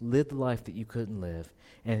Jesus lived the life that you couldn't live,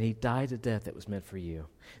 and He died the death that was meant for you,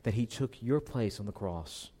 that He took your place on the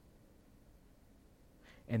cross.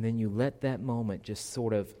 And then you let that moment just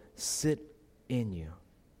sort of sit in you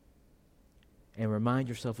and remind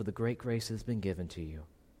yourself of the great grace that has been given to you.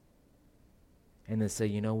 And then say,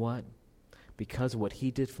 you know what? Because of what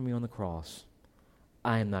He did for me on the cross,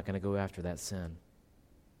 I am not going to go after that sin.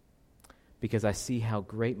 Because I see how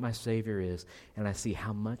great my Savior is, and I see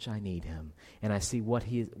how much I need Him, and I see what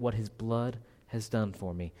His blood has done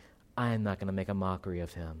for me. I am not going to make a mockery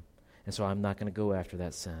of Him. And so I'm not going to go after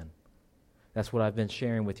that sin. That's what I've been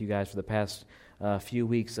sharing with you guys for the past few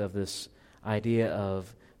weeks, of this idea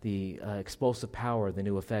of the explosive power of the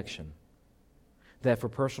new affection. That for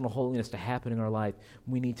personal holiness to happen in our life,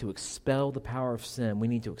 we need to expel the power of sin. We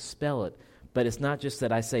need to expel it. But it's not just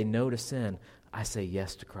that I say no to sin. I say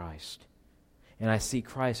yes to Christ. And I see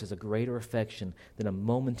Christ as a greater affection than a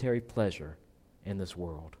momentary pleasure in this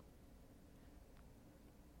world.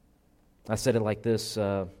 I said it like this,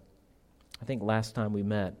 I think last time we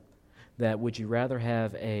met, that would you rather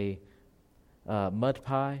have a mud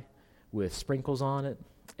pie with sprinkles on it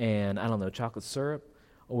and, I don't know, chocolate syrup,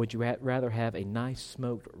 or would you rather have a nice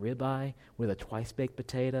smoked ribeye with a twice-baked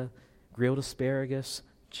potato, grilled asparagus,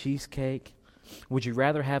 cheesecake? Would you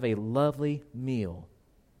rather have a lovely meal,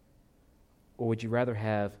 or would you rather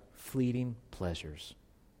have fleeting pleasures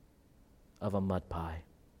of a mud pie?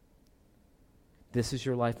 This is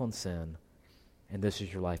your life on sin, and this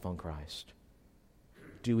is your life on Christ.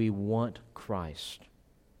 Do we want Christ,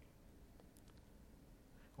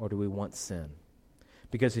 or do we want sin?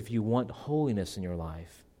 Because if you want holiness in your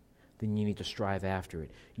life, then you need to strive after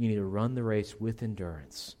it. You need to run the race with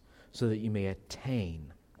endurance so that you may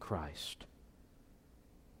attain Christ.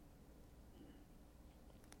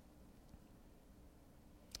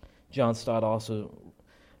 John Stott also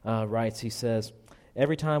writes, he says,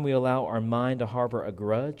 every time we allow our mind to harbor a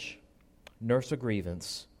grudge, nurse a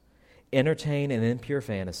grievance, entertain an impure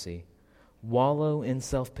fantasy, wallow in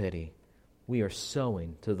self-pity, we are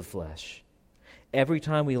sowing to the flesh. Every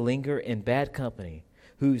time we linger in bad company,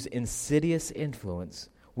 whose insidious influence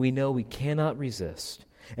we know we cannot resist,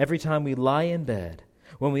 every time we lie in bed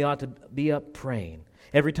when we ought to be up praying,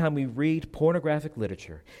 every time we read pornographic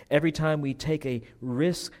literature, every time we take a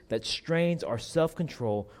risk that strains our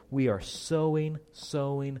self-control, we are sowing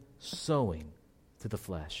to the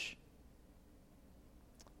flesh.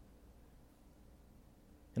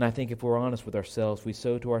 And I think if we're honest with ourselves, we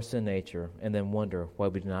sow to our sin nature and then wonder why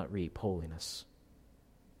we do not reap holiness.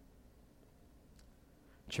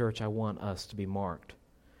 Church, I want us to be marked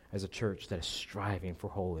as a church that is striving for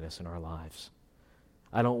holiness in our lives.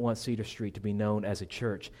 I don't want Cedar Street to be known as a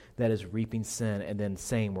church that is reaping sin and then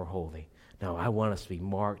saying we're holy. No, I want us to be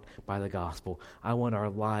marked by the gospel. I want our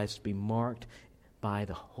lives to be marked by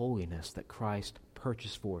the holiness that Christ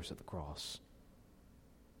purchased for us at the cross.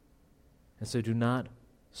 And so do not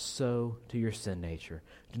sow to your sin nature.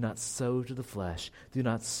 Do not sow to the flesh. Do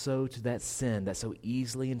not sow to that sin that so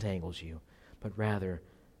easily entangles you, but rather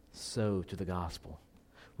sow to the gospel.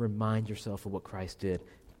 Remind yourself of what Christ did.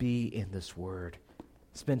 Be in this word.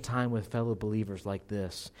 Spend time with fellow believers like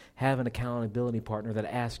this. Have an accountability partner that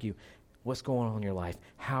asks you, what's going on in your life?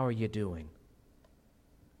 How are you doing?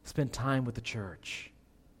 Spend time with the church.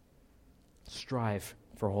 Strive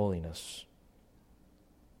for holiness.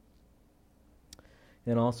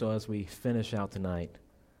 And also, as we finish out tonight,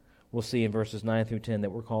 we'll see in verses 9 through 10 that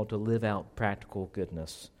we're called to live out practical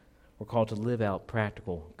goodness. We're called to live out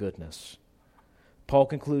practical goodness. Paul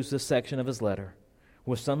concludes this section of his letter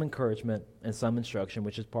with some encouragement and some instruction,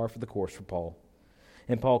 which is par for the course for Paul.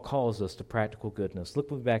 And Paul calls us to practical goodness.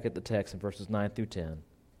 Look back at the text in verses 9 through 10.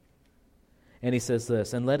 And he says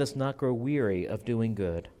this, "And let us not grow weary of doing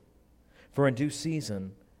good, for in due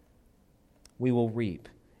season we will reap,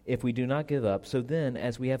 if we do not give up. So then,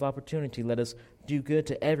 as we have opportunity, let us do good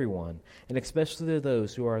to everyone, and especially to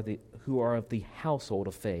those who are of the household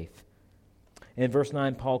of faith." In verse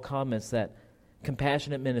 9, Paul comments that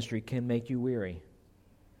compassionate ministry can make you weary.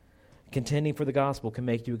 Contending for the gospel can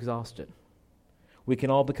make you exhausted. We can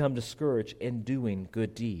all become discouraged in doing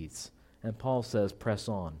good deeds. And Paul says, press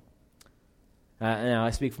on. Now, I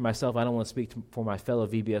speak for myself. I don't want to speak for my fellow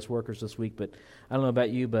VBS workers this week, but I don't know about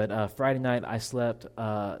you, but Friday night I slept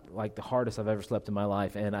like the hardest I've ever slept in my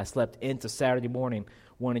life, and I slept into Saturday morning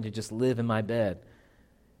wanting to just live in my bed.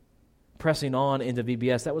 Pressing on into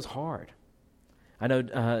VBS, that was hard. I know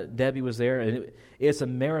Debbie was there, and it's a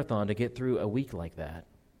marathon to get through a week like that.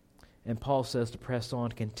 And Paul says to press on,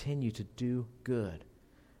 to continue to do good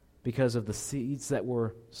because of the seeds that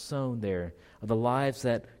were sown there, of the lives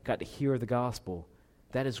that got to hear the gospel.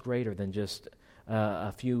 That is greater than just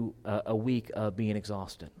a week of being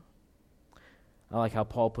exhausted. I like how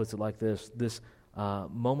Paul puts it like this: this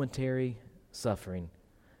momentary suffering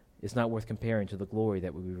is not worth comparing to the glory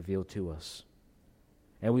that will be revealed to us.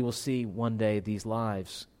 And we will see one day these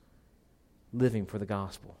lives living for the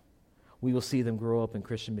gospel. We will see them grow up in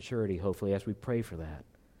Christian maturity, hopefully, as we pray for that.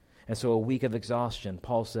 And so a week of exhaustion,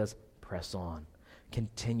 Paul says, press on.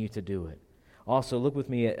 Continue to do it. Also, look with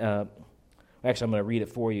me at, actually, I'm going to read it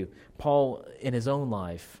for you. Paul, in his own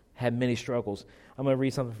life, had many struggles. I'm going to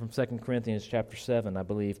read something from 2 Corinthians chapter 7, I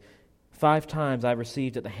believe. 5 times I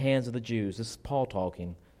received at the hands of the Jews, this is Paul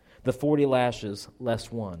talking, the 40 lashes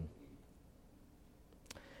less one.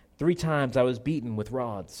 3 times I was beaten with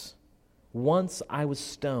rods. Once I was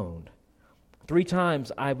stoned. 3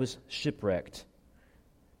 times I was shipwrecked.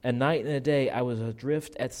 A night and a day I was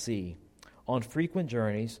adrift at sea, on frequent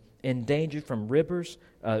journeys, in danger from rivers,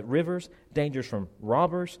 dangers from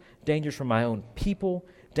robbers, dangers from my own people,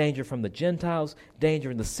 danger from the Gentiles,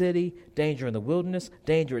 danger in the city, danger in the wilderness,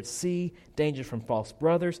 danger at sea, danger from false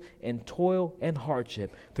brothers, and toil and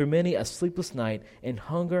hardship, through many a sleepless night, in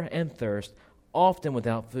hunger and thirst, often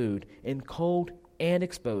without food, in cold and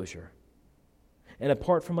exposure. And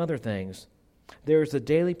apart from other things, there is a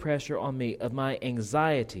daily pressure on me of my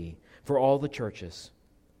anxiety for all the churches.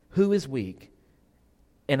 Who is weak?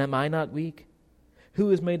 And am I not weak? Who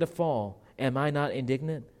is made to fall? Am I not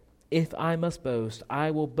indignant? If I must boast,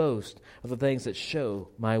 I will boast of the things that show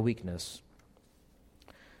my weakness.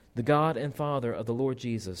 The God and Father of the Lord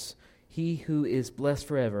Jesus, He who is blessed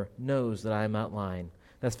forever, knows that I am not lying.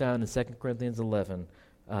 That's found in 2 Corinthians 11,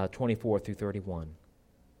 24 through 31.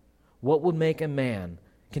 What would make a man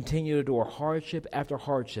continue to endure hardship after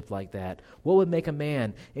hardship like that? What would make a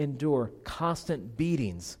man endure constant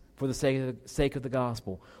beatings for the sake of the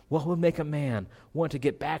gospel? What would make a man want to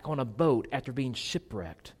get back on a boat after being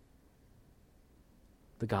shipwrecked?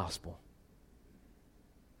 The gospel.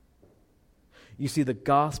 You see, the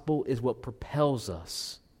gospel is what propels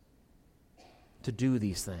us to do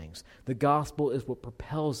these things. The gospel is what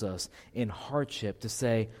propels us in hardship to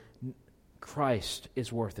say, Christ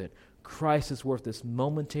is worth it. Christ is worth this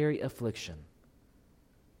momentary affliction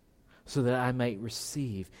so that I might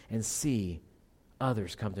receive and see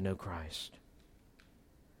others come to know Christ.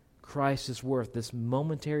 Christ is worth this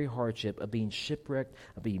momentary hardship of being shipwrecked,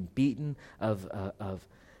 of being beaten, of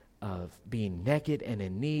being naked and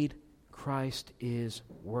in need. Christ is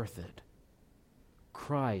worth it.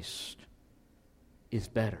 Christ is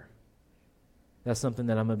better. That's something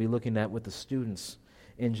that I'm going to be looking at with the students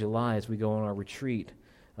in July as we go on our retreat,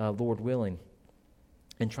 Lord willing,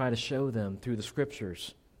 and try to show them through the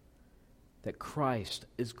Scriptures that Christ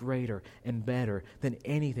is greater and better than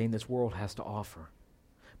anything this world has to offer.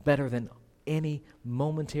 Better than any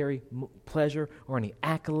momentary pleasure or any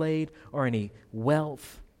accolade or any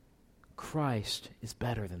wealth. Christ is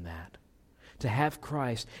better than that. To have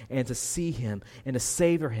Christ and to see Him and to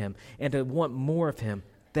savor Him and to want more of Him,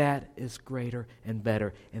 that is greater and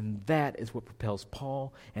better. And that is what propels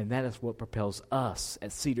Paul, and that is what propels us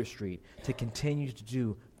at Cedar Street to continue to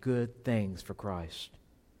do good things for Christ.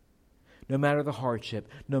 No matter the hardship,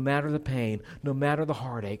 no matter the pain, no matter the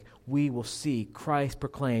heartache, we will see Christ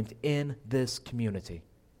proclaimed in this community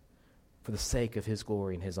for the sake of His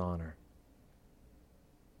glory and His honor.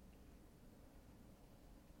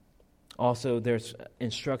 Also, there's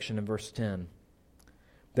instruction in verse 10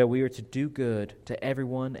 that we are to do good to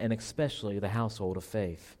everyone and especially the household of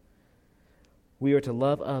faith. We are to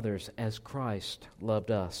love others as Christ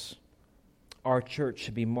loved us. Our church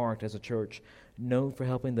should be marked as a church known for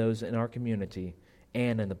helping those in our community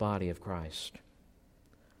and in the body of Christ.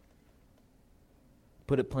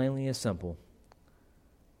 Put it plainly and simple.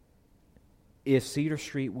 If Cedar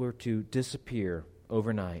Street were to disappear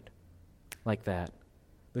overnight like that,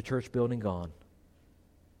 the church building gone,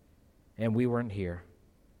 and we weren't here,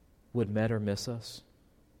 would Metter miss us?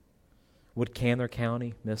 Would Candler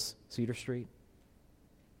County miss Cedar Street?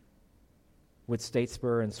 Would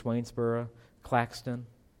Statesboro and Swainsboro, Claxton,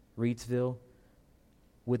 Reedsville,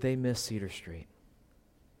 would they miss Cedar Street?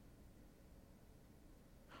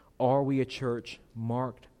 Are we a church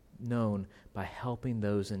marked, known by helping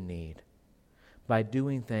those in need? By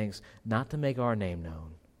doing things not to make our name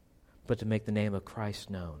known, but to make the name of Christ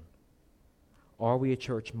known? Are we a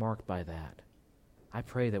church marked by that? I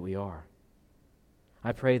pray that we are.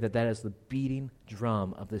 I pray that that is the beating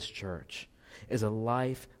drum of this church, is a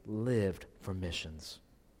life lived for missions,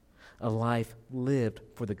 a life lived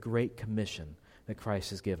for the Great Commission that Christ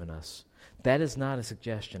has given us. That is not a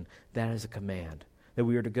suggestion, that is a command, that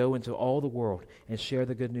we are to go into all the world and share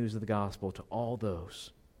the good news of the gospel to all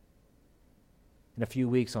those. In a few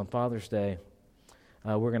weeks on Father's Day,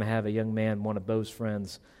 we're going to have a young man, one of Bo's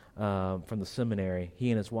friends from the seminary. He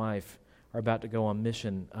and his wife are about to go on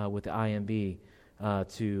mission with the IMB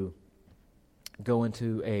to go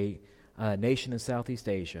into a nation in Southeast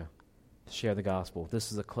Asia to share the gospel.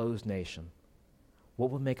 This is a closed nation. What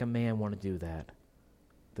would make a man want to do that?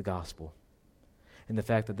 The gospel. And the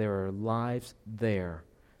fact that there are lives there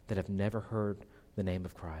that have never heard the name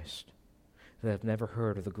of Christ, that have never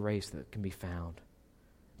heard of the grace that can be found.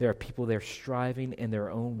 There are people there striving in their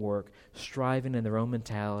own work, striving in their own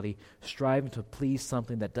mentality, striving to please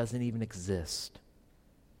something that doesn't even exist.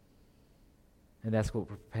 And that's what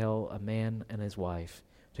will propel a man and his wife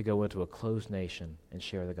to go into a closed nation and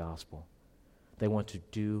share the gospel. They want to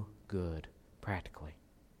do good, practically.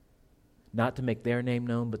 Not to make their name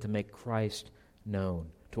known, but to make Christ known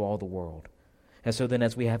to all the world. And so then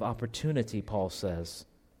as we have opportunity, Paul says,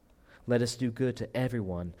 let us do good to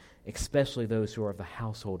everyone, especially those who are of the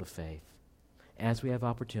household of faith. As we have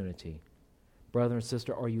opportunity, brother and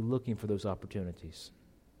sister, are you looking for those opportunities?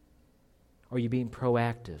 Are you being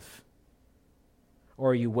proactive?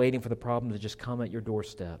 Or are you waiting for the problem to just come at your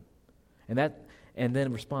doorstep? And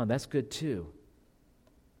then respond, that's good too.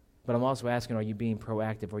 But I'm also asking, are you being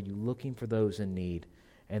proactive? Are you looking for those in need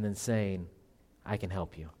and then saying, I can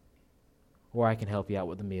help you? Or I can help you out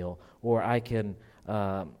with a meal? Or I can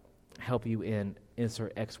help you in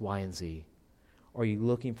insert X, Y, and Z? Are you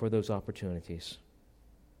looking for those opportunities?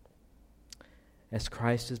 As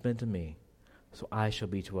Christ has been to me, so I shall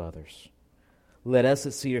be to others. Let us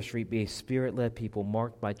at Cedar Street be a Spirit-led people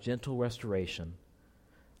marked by gentle restoration,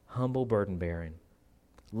 humble burden-bearing,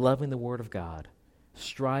 loving the Word of God,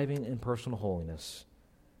 striving in personal holiness,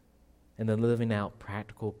 and then living out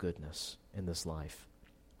practical goodness in this life.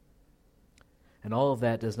 And all of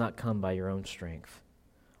that does not come by your own strength.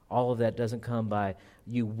 All of that doesn't come by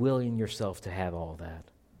you willing yourself to have all that.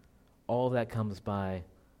 All of that comes by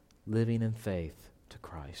living in faith to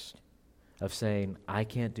Christ, of saying, I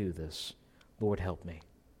can't do this. Lord, help me.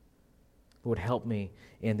 Lord, help me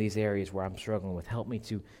in these areas where I'm struggling with. Help me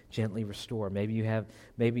to gently restore. Maybe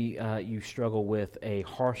you struggle with a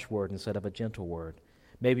harsh word instead of a gentle word.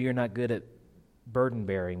 Maybe you're not good at burden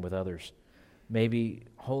bearing with others. Maybe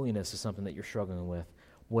holiness is something that you're struggling with.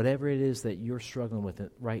 Whatever it is that you're struggling with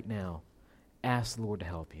right now, ask the Lord to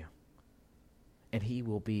help you. And He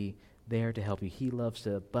will be there to help you. He loves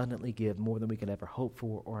to abundantly give more than we can ever hope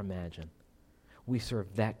for or imagine. We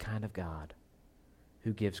serve that kind of God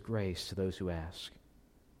who gives grace to those who ask.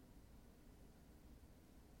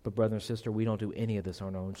 But brother and sister, we don't do any of this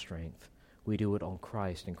on our own strength. We do it on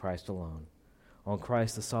Christ and Christ alone. On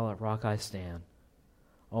Christ, the solid rock, I stand.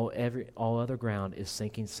 All other ground is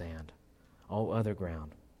sinking sand. All other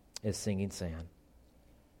ground is sinking sand.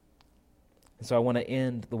 And so I want to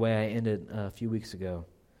end the way I ended a few weeks ago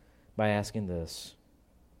by asking this.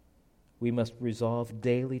 We must resolve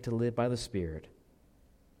daily to live by the Spirit.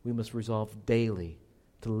 We must resolve daily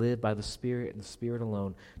to live by the Spirit and the Spirit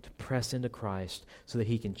alone, to press into Christ so that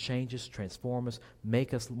He can change us, transform us,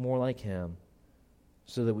 make us more like Him,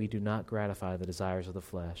 so that we do not gratify the desires of the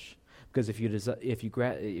flesh. Because if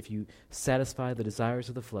you satisfy the desires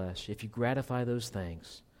of the flesh, if you gratify those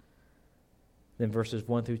things, then verses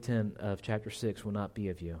 1 through 10 of chapter 6 will not be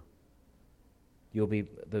of you. You'll be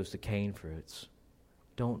those decaying fruits.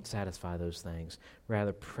 Don't satisfy those things.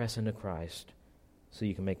 Rather, press into Christ so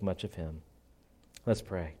you can make much of Him. Let's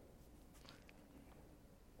pray.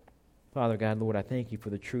 Father God, Lord, I thank You for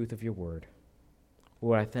the truth of Your word.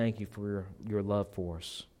 Lord, I thank You for your love for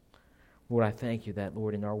us. Lord, I thank You that,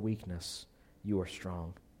 Lord, in our weakness, You are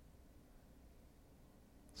strong.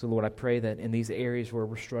 So, Lord, I pray that in these areas where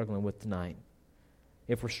we're struggling with tonight,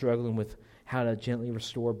 if we're struggling with how to gently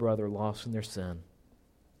restore a brother lost in their sin,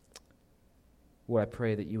 Lord, I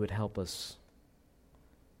pray that You would help us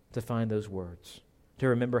to find those words, to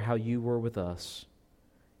remember how You were with us,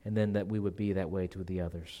 and then that we would be that way to the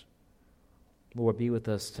others. Lord, be with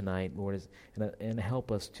us tonight, Lord, and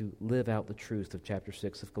help us to live out the truth of chapter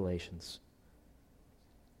 6 of Galatians.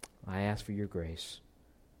 I ask for Your grace.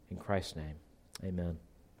 In Christ's name, amen.